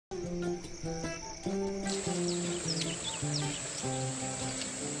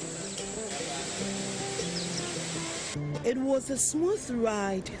It was a smooth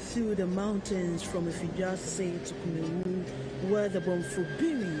ride through the mountains from Ifijase to Kumeru, where the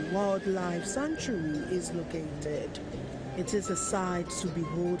Bomfobiri Wildlife Sanctuary is located. It is a sight to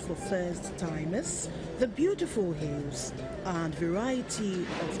behold for first-timers, the beautiful hills and variety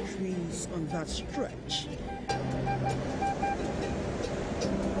of trees on that stretch.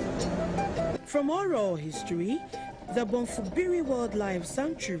 From oral history, the Bomfobiri Wildlife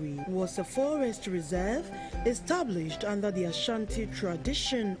Sanctuary was a forest reserve established under the Ashanti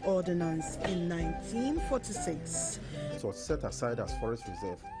Tradition Ordinance in 1946. It was set aside as forest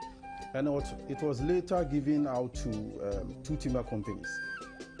reserve, and it was later given out to two timber companies,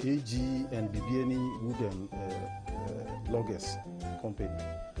 AG and BBNE Wood and Loggers Company.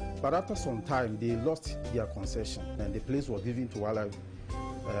 But after some time, they lost their concession, and the place was given to Wildlife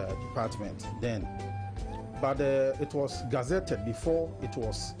Department then. But it was gazetted before it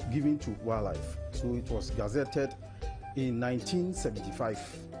was given to Wildlife. So it was gazetted in 1975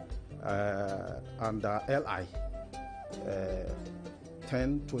 under LI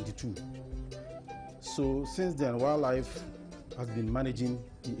 1022. So since then, Wildlife has been managing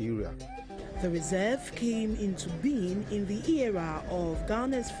the area. The reserve came into being in the era of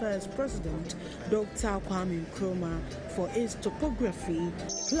Ghana's first president, Dr. Kwame Nkrumah, for its topography,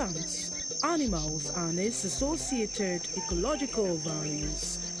 plants, animals, and its associated ecological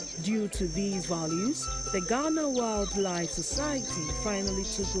values. Due to these values, the Ghana Wildlife Society finally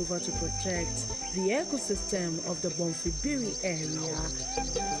took over to protect the ecosystem of the Bomfobiri area.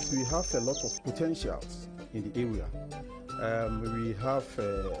 We have a lot of potentials in the area. We have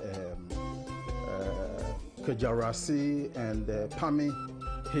Kejarasi and Pami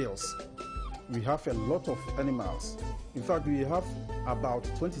Hills. We have a lot of animals. In fact, we have about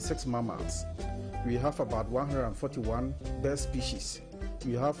 26 mammals. We have about 141 bird species.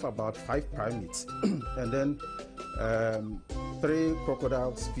 We have about 5 primates, and then 3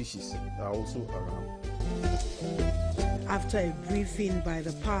 crocodile species are also around. After a briefing by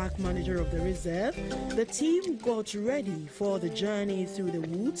the park manager of the reserve, the team got ready for the journey through the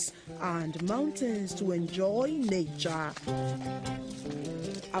woods and mountains to enjoy nature.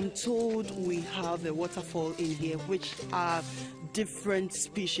 I'm told we have a waterfall in here which are different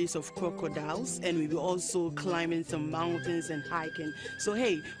species of crocodiles, and we will also climbing some mountains and hiking. So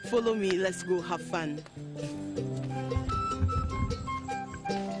hey, follow me, let's go have fun.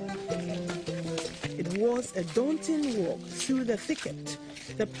 It was a daunting walk through the thicket.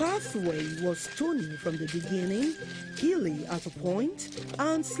 The pathway was stony from the beginning, hilly at a point,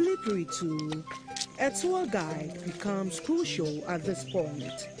 and slippery too. A tour guide becomes crucial at this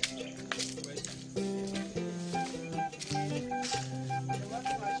point.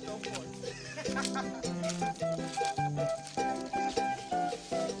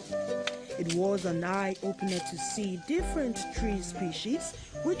 It was an eye-opener to see different tree species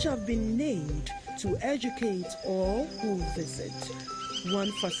which have been named to educate all who visit.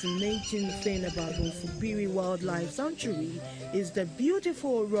 One fascinating thing about Bomfobiri Wildlife Sanctuary is the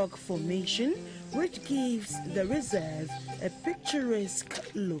beautiful rock formation which gives the reserve a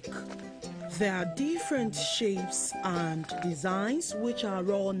picturesque look. There are different shapes and designs which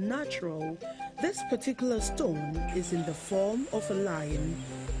are all natural. This particular stone is in the form of a lion.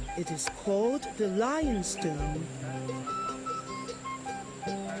 It is called the lion stone.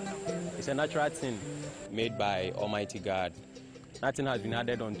 It's a natural thing made by Almighty God. Nothing has been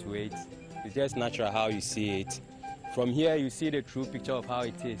added onto it. It's just natural how you see it. From here, you see the true picture of how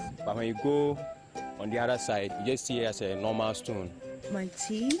it is. But when you go on the other side, you just see it as a normal stone. My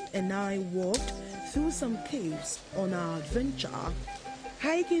team and I walked through some caves on our adventure.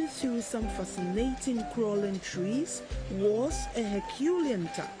 Hiking through some fascinating crawling trees was a Herculean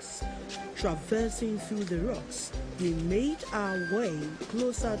task. Traversing through the rocks, we made our way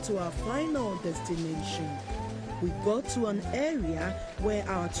closer to our final destination. We got to an area where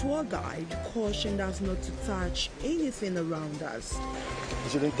our tour guide cautioned us not to touch anything around us. You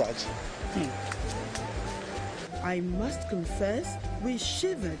shouldn't touch. I must confess, we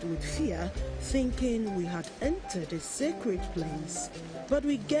shivered with fear, thinking we had entered a sacred place. But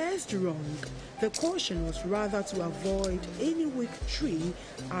we guessed wrong. The caution was rather to avoid any weak tree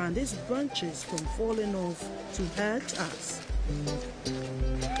and its branches from falling off to hurt us.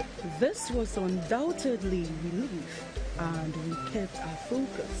 This was undoubtedly relief, and we kept our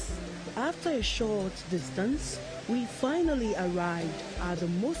focus. After a short distance, we finally arrived at the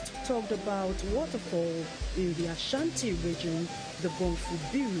most talked about waterfall in the Ashanti region, the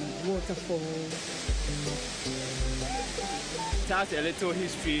Bomfobiri waterfall. It has a little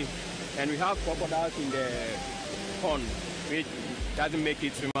history, and we have crocodiles in the pond, which doesn't make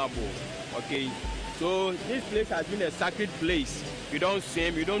it swimmable. Okay, So this place has been a sacred place. You don't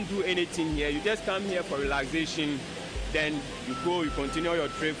swim, you don't do anything here. You just come here for relaxation. Then you go, you continue your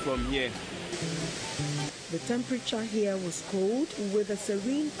trip from here. The temperature here was cold with a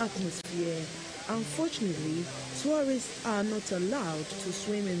serene atmosphere. Unfortunately, tourists are not allowed to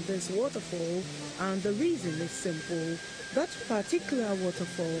swim in this waterfall, and the reason is simple. That particular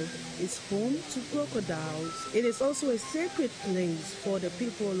waterfall is home to crocodiles. It is also a sacred place for the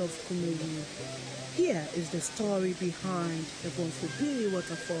people of Kumeyi. Here is the story behind the Bomfobiri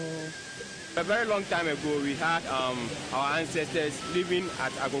waterfall. A very long time ago, we had our ancestors living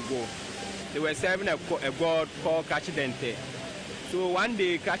at Agogo. They were serving a god called Kachidente. So one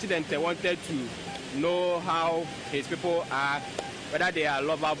day, Kachidente wanted to know how his people are, whether they are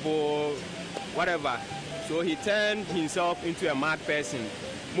lovable, whatever. So he turned himself into a mad person,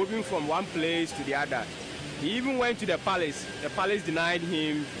 moving from one place to the other. He even went to the palace. The palace denied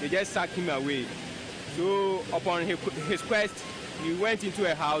him. They just sacked him away. So upon his quest, he went into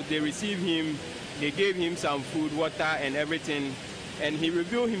a house. They received him. They gave him some food, water, and everything. And he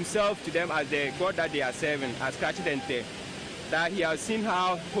revealed himself to them as the god that they are serving, as Kachidente, that he has seen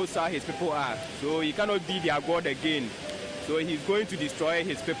how hostile his people are. So he cannot be their god again. So he's going to destroy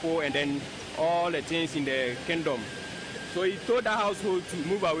his people and then all the things in the kingdom. So he told the household to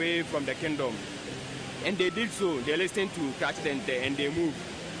move away from the kingdom. And they did so. They listened to Kachidente and they moved.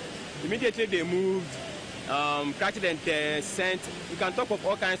 Immediately they moved. Kachidente sent, you can talk of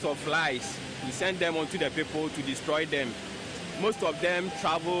all kinds of flies. He sent them onto the people to destroy them. Most of them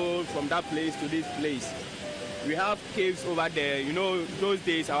traveled from that place to this place. We have caves over there. You know, those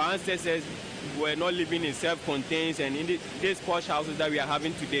days our ancestors were not living in self-contained and in these posh houses that we are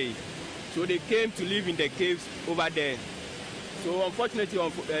having today. So they came to live in the caves over there. So unfortunately,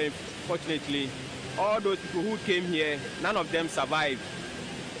 all those people who came here, none of them survived.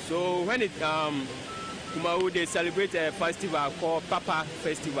 So when Kumawu, they celebrate a festival called Papa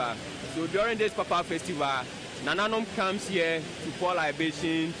Festival. So during this Papa Festival, Nananom comes here to pour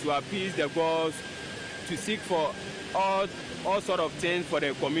libation, to appease the gods, to seek for all sort of things for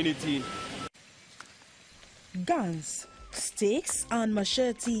the community. Guns, sticks and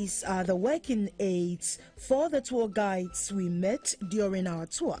machetes are the working aids for the tour guides we met during our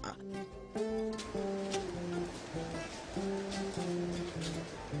tour.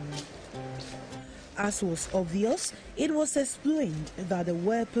 As was obvious, it was explained that the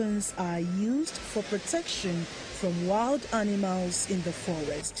weapons are used for protection from wild animals in the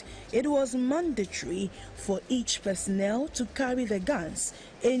forest. It was mandatory for each personnel to carry the guns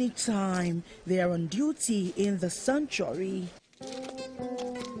anytime they are on duty in the sanctuary.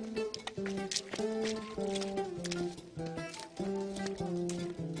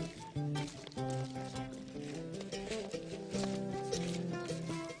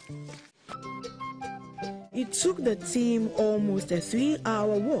 It took the team almost a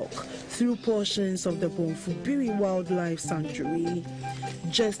 3-hour walk through portions of the Bomfobiri Wildlife Sanctuary.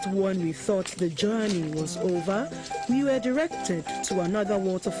 Just when we thought the journey was over, we were directed to another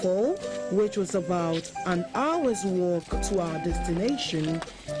waterfall, which was about an hour's walk to our destination.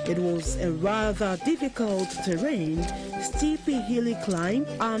 It was a rather difficult terrain, steepy hilly climb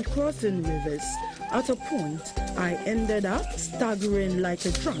and crossing rivers. At a point, I ended up staggering like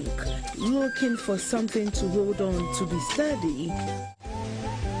a drunk, looking for something to hold on to be steady.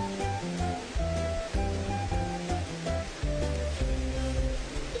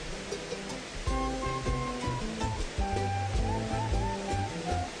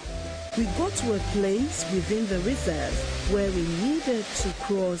 We got to a place within the reserve where we needed to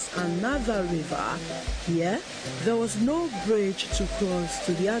cross another river. Here, there was no bridge to cross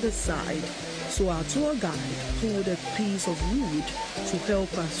to the other side, so our tour guide pulled a piece of wood to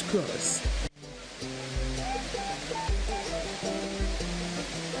help us cross.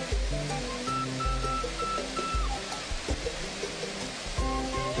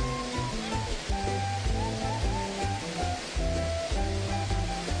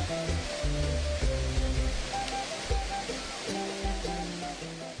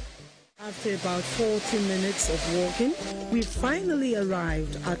 After about 40 minutes of walking, we finally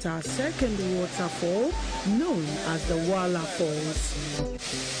arrived at our second waterfall, known as the Wala Falls.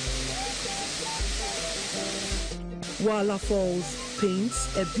 Wala Falls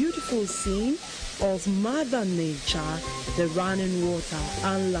paints a beautiful scene of Mother Nature. The running water,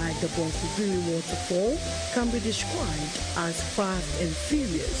 unlike the Bomfobiri waterfall, can be described as fast and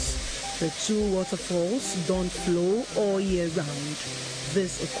furious. The two waterfalls don't flow all year round.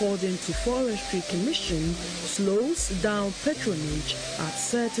 This, according to Forestry Commission, slows down patronage at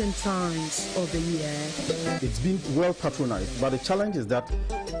certain times of the year. It's been well patronized, but the challenge is that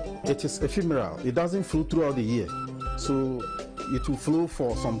it is ephemeral. It doesn't flow throughout the year. So it will flow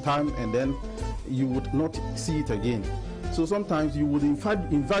for some time and then you would not see it again. So sometimes you would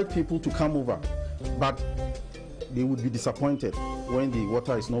invite people to come over, but they would be disappointed when the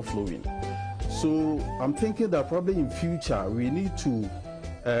water is not flowing. So I'm thinking that probably in future we need to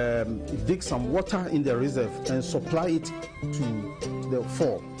dig some water in the reserve and supply it to the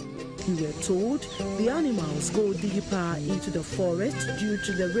fall. We were told the animals go deeper into the forest due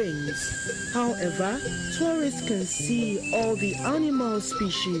to the rains. However, tourists can see all the animal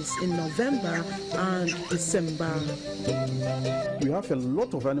species in November and December. We have a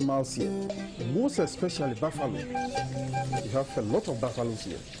lot of animals here, most especially buffalo. We have a lot of buffaloes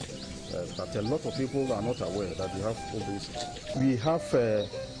here, but a lot of people are not aware that we have all those. We have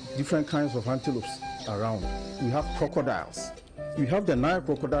different kinds of antelopes around. We have crocodiles. We have the Nile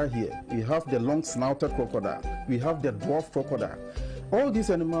crocodile here. We have the long-snouted crocodile. We have the dwarf crocodile. All these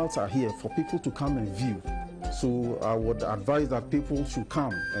animals are here for people to come and view. So I would advise that people should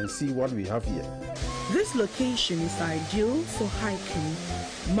come and see what we have here. This location is ideal for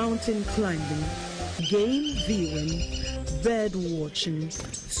hiking, mountain climbing, game viewing, bird watching,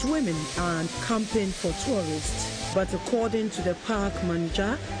 swimming and camping for tourists. But according to the park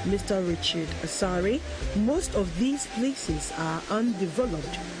manager, Mr. Richard Asari, most of these places are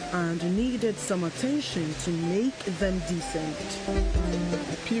undeveloped and needed some attention to make them decent.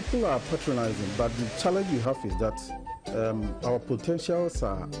 People are patronizing, but the challenge we have is that our potentials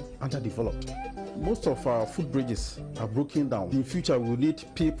are underdeveloped. Most of our footbridges are broken down. In future, we need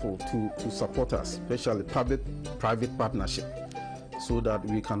people to support us, especially public-private partnership, so that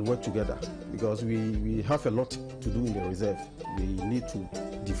we can work together, because we have a lot to do in the reserve. We need to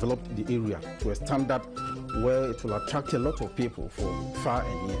develop the area to a standard where it will attract a lot of people from far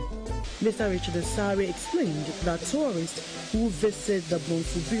and near. Mr. Richard Asari explained that tourists who visit the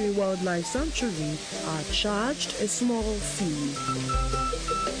Bomfobiri Wildlife Sanctuary are charged a small fee.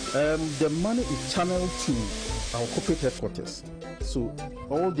 The money is channeled to our corporate headquarters. So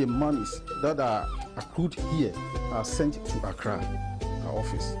all the monies that are accrued here are sent to Accra, our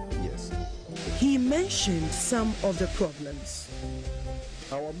office, yes. He mentioned some of the problems.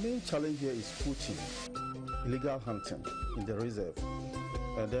 Our main challenge here is poaching, illegal hunting in the reserve,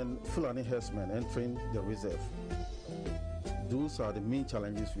 and then Fulani herdsmen entering the reserve. Those are the main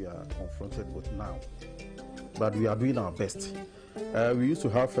challenges we are confronted with now. But we are doing our best. We used to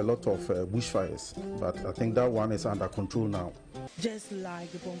have a lot of bushfires, but I think that one is under control now. Just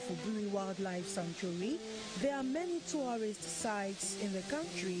like the Bomfobiri Wildlife Sanctuary, there are many tourist sites in the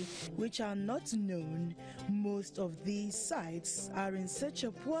country which are not known. Most of these sites are in such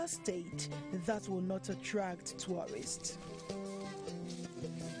a poor state that will not attract tourists.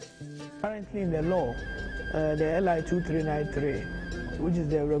 Currently in the law, the LI 2393, which is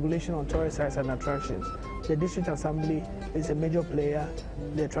the regulation on tourist sites and attractions, the District Assembly is a major player,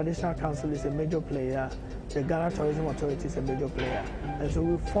 the Traditional Council is a major player, the Ghana Tourism Authority is a major player. And so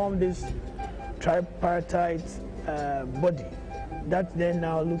we formed this tripartite body that then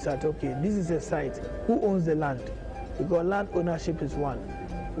now looks at, okay, this is a site, who owns the land? Because land ownership is one.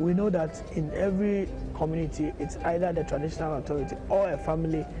 We know that in every community, it's either the traditional authority or a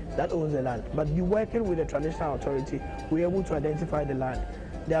family that owns the land. But you working with the traditional authority, we're able to identify the land.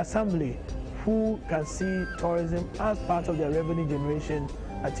 The assembly, who can see tourism as part of their revenue generation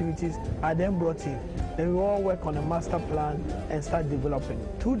activities, are then brought in. Then we all work on a master plan and start developing.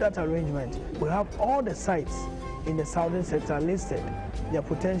 Through that arrangement, we have all the sites in the southern sector listed, their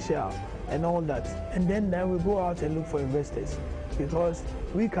potential and all that. And then we go out and look for investors, because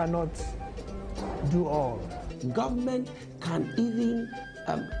we cannot do all. Government can even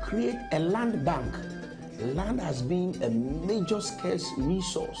create a land bank. Land has been a major scarce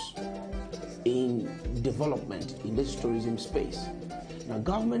resource in development in this tourism space. Now,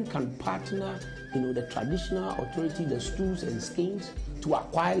 government can partner, the traditional authority, the schools and schemes to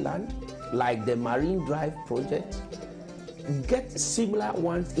acquire land, like the Marine Drive project, get similar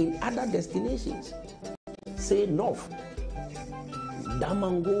ones in other destinations, say North,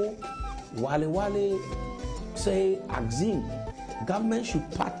 Damango, Wale, say Axim. Government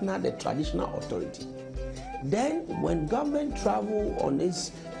should partner the traditional authority. Then when government travel on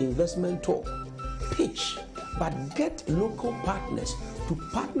its investment tour, pitch, but get local partners to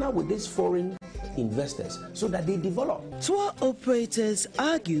partner with these foreign investors so that they develop. Tour operators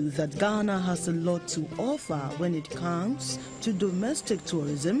argue that Ghana has a lot to offer when it comes to domestic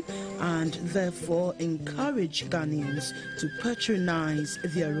tourism and therefore encourage Ghanaians to patronize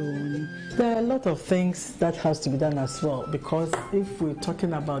their own. There are a lot of things that has to be done as well, because if we're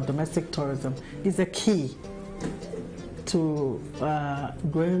talking about domestic tourism, it's a key to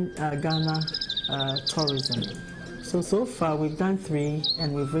growing Ghana tourism. So far we've done 3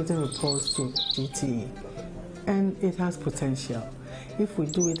 and we've written reports to GTE, and it has potential. If we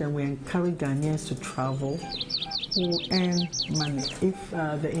do it and we encourage Ghanaians to travel, we'll earn money. If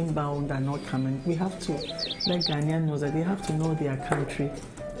the inbound are not coming, we have to let Ghanaians know that they have to know their country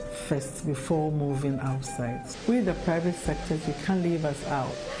first before moving outside. We, the private sectors, you can't leave us out.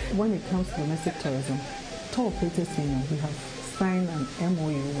 When it comes to domestic tourism, Tour Operators Union, we have signed an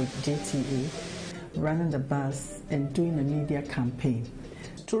MOU with GTE, running the bus and doing a media campaign.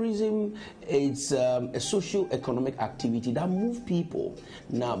 Tourism is a socio-economic activity that moves people.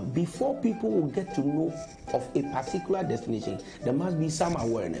 Now, before people will get to know of a particular destination, there must be some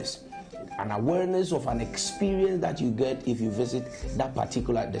awareness. An awareness of an experience that you get if you visit that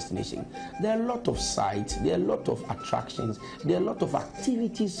particular destination. There are a lot of sites, there are a lot of attractions, there are a lot of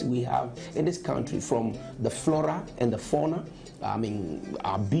activities we have in this country, from the flora and the fauna,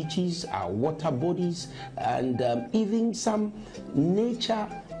 our beaches, our water bodies, and even some nature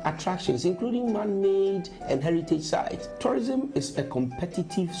attractions, including man-made and heritage sites. Tourism is a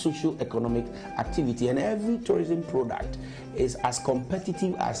competitive socio-economic activity, and every tourism product is as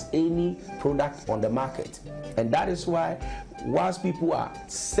competitive as any product on the market. And that is why, whilst people are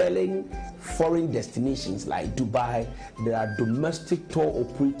selling foreign destinations like Dubai, there are domestic tour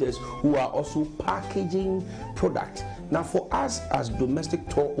operators who are also packaging products. Now, for us as domestic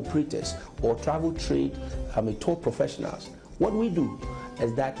tour operators or travel trade tour professionals, what we do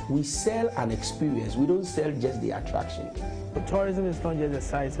is that we sell an experience. We don't sell just the attraction. Tourism is not just the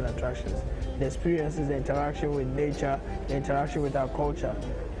sites and attractions. The experience is the interaction with nature, the interaction with our culture.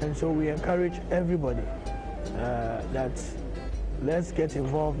 And so we encourage everybody that let's get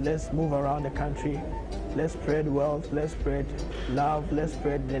involved, let's move around the country, let's spread wealth, let's spread love, let's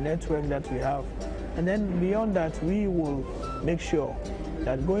spread the network that we have. And then beyond that, we will make sure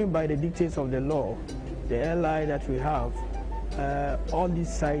that, going by the dictates of the law, the LI that we have, all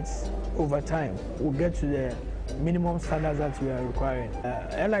these sites over time will get to the minimum standards that we are requiring.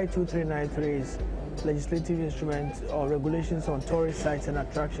 LI 2393 is legislative instrument or regulations on tourist sites and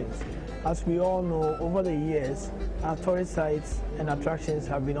attractions. As we all know, over the years, our tourist sites and attractions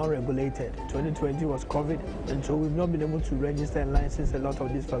have been unregulated. 2020 was COVID, and so we've not been able to register and license a lot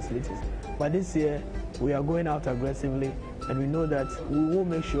of these facilities. But this year, we are going out aggressively, and we know that we will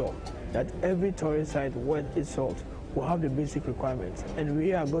make sure that every tourist site worth its salt will have the basic requirements. And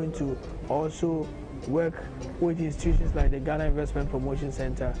we are going to also work with institutions like the Ghana Investment Promotion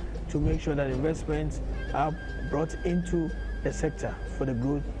Center to make sure that investments are brought into the sector for the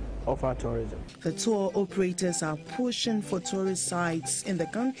growth of our tourism. The tour operators are pushing for tourist sites in the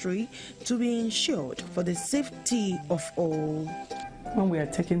country to be insured for the safety of all. When we are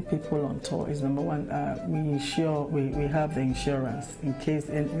taking people on tour, is number one, we have the insurance in case,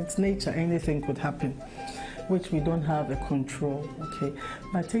 and it's nature, anything could happen, which we don't have the control, okay?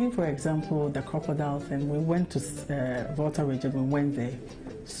 But taking, for example, the crocodiles, and we went to Volta region, we went there,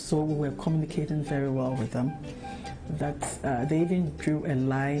 so we were communicating very well with them. That they even drew a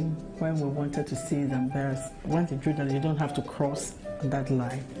line when we wanted to see them. Once they drew that, you don't have to cross that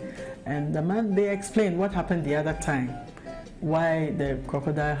line. And the man, they explained what happened the other time, why the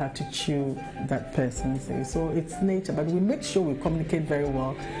crocodile had to chew that person. So it's nature, but we make sure we communicate very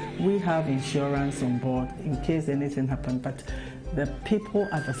well. We have insurance on board in case anything happens, but the people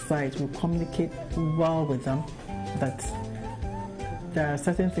at the site will communicate well with them that there are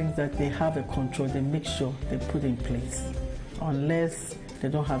certain things that they have a control, they make sure they put in place, unless they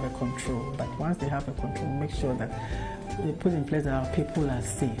don't have a control. But once they have a control, make sure that they put in place that our people are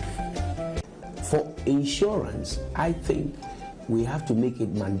safe. For insurance, I think we have to make it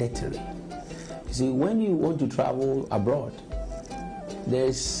mandatory. You see, when you want to travel abroad,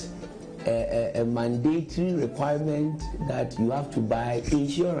 there's a mandatory requirement that you have to buy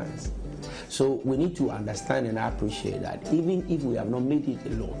insurance. So we need to understand and appreciate that, even if we have not made it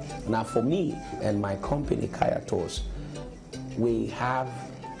alone. Now, for me and my company, Kaya Tours, we have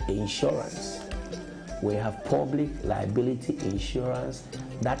insurance. We have public liability insurance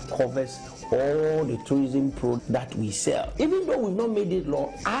that covers all the tourism products that we sell. Even though we've not made it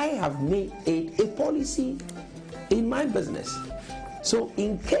law, I have made it a policy in my business. So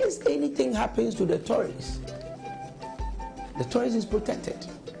in case anything happens to the tourist is protected.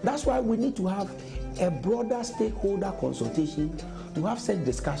 That's why we need to have a broader stakeholder consultation to have such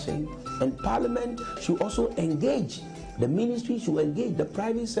discussion, and Parliament should also engage. The ministry should engage the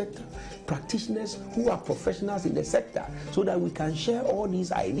private sector, practitioners who are professionals in the sector, so that we can share all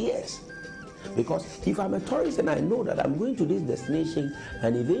these ideas. Because if I'm a tourist and I know that I'm going to this destination,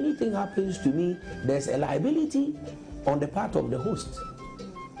 and if anything happens to me, there's a liability on the part of the host,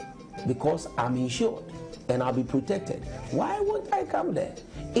 because I'm insured and I'll be protected. Why won't I come there?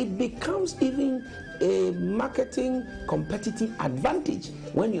 It becomes even a marketing competitive advantage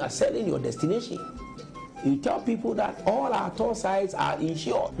when you are selling your destination. You tell people that all our tour sites are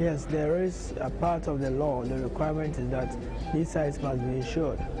insured. Yes, there is a part of the law. The requirement is that these sites must be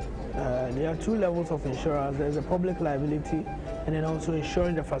insured. There are two levels of insurance. There's a public liability and then also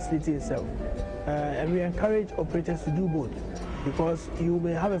insuring the facility itself. And we encourage operators to do both, because you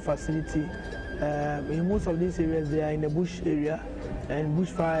may have a facility. In most of these areas, they are in the bush area and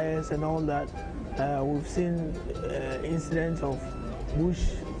bushfires and all that. We've seen incidents of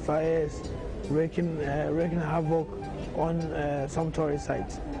bush fires wreaking havoc on some tourist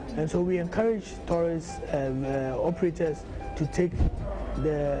sites. And so we encourage tourist operators to take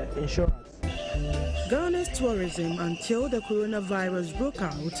the insurance. Ghana's tourism, until the coronavirus broke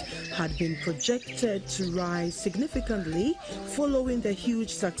out, had been projected to rise significantly following the huge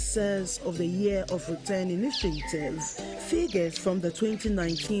success of the Year of Return initiative. Figures from the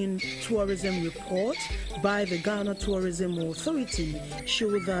 2019 tourism report by the Ghana Tourism Authority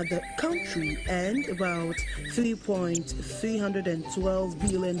show that the country earned about $3.312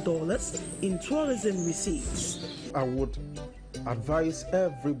 billion in tourism receipts. I would advise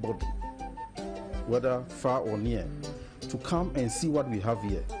everybody, whether far or near, to come and see what we have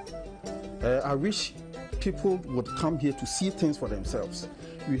here. I wish people would come here to see things for themselves.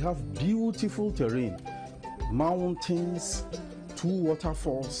 We have beautiful terrain, mountains, 2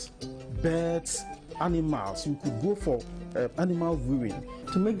 waterfalls, birds, animals. You could go for animal viewing.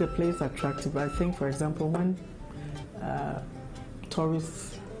 To make the place attractive, I think, for example, when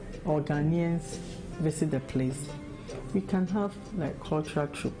tourists or Ghanaians visit the place, we can have like cultural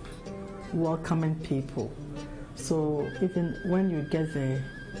troupe, welcoming people. So even when you get there,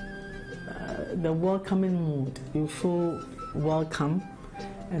 the welcoming mood, you feel welcome,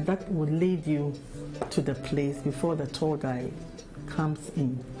 and that would lead you to the place before the tour guide comes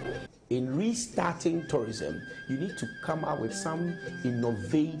in. In restarting tourism, you need to come up with some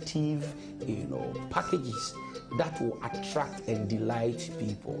innovative, packages that will attract and delight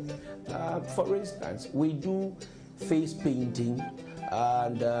people. For instance, we do face painting,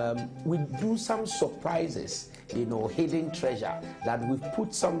 and we do some surprises, hidden treasure, that we've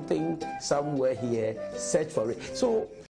put something somewhere here, search for it. So